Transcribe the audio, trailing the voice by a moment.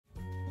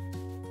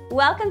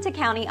Welcome to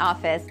County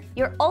Office,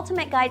 your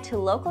ultimate guide to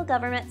local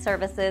government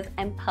services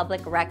and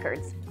public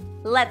records.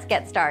 Let's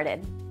get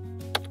started.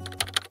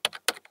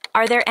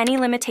 Are there any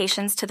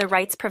limitations to the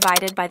rights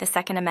provided by the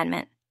Second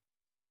Amendment?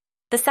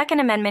 The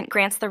Second Amendment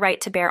grants the right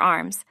to bear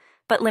arms,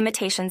 but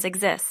limitations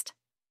exist.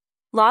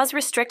 Laws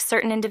restrict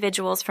certain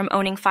individuals from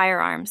owning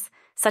firearms,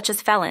 such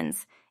as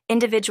felons,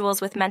 individuals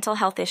with mental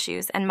health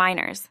issues, and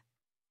minors.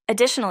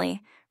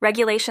 Additionally,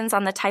 regulations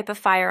on the type of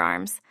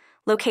firearms,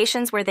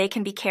 locations where they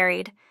can be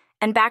carried,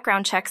 and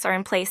background checks are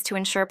in place to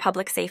ensure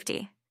public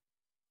safety.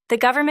 The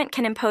government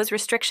can impose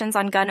restrictions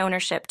on gun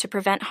ownership to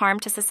prevent harm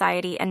to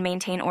society and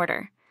maintain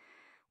order.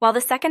 While the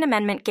Second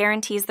Amendment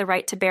guarantees the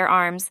right to bear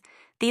arms,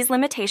 these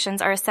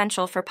limitations are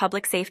essential for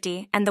public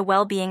safety and the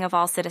well-being of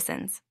all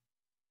citizens.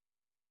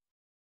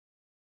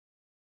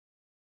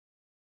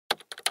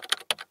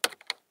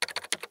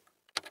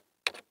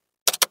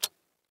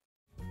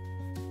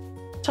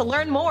 To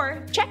learn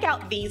more, check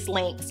out these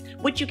links,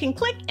 which you can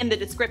click in the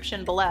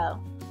description below.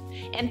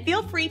 And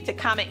feel free to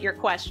comment your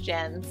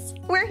questions.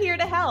 We're here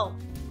to help.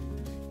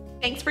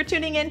 Thanks for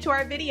tuning in to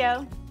our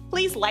video.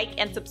 Please like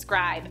and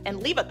subscribe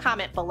and leave a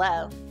comment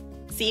below.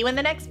 See you in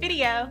the next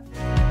video.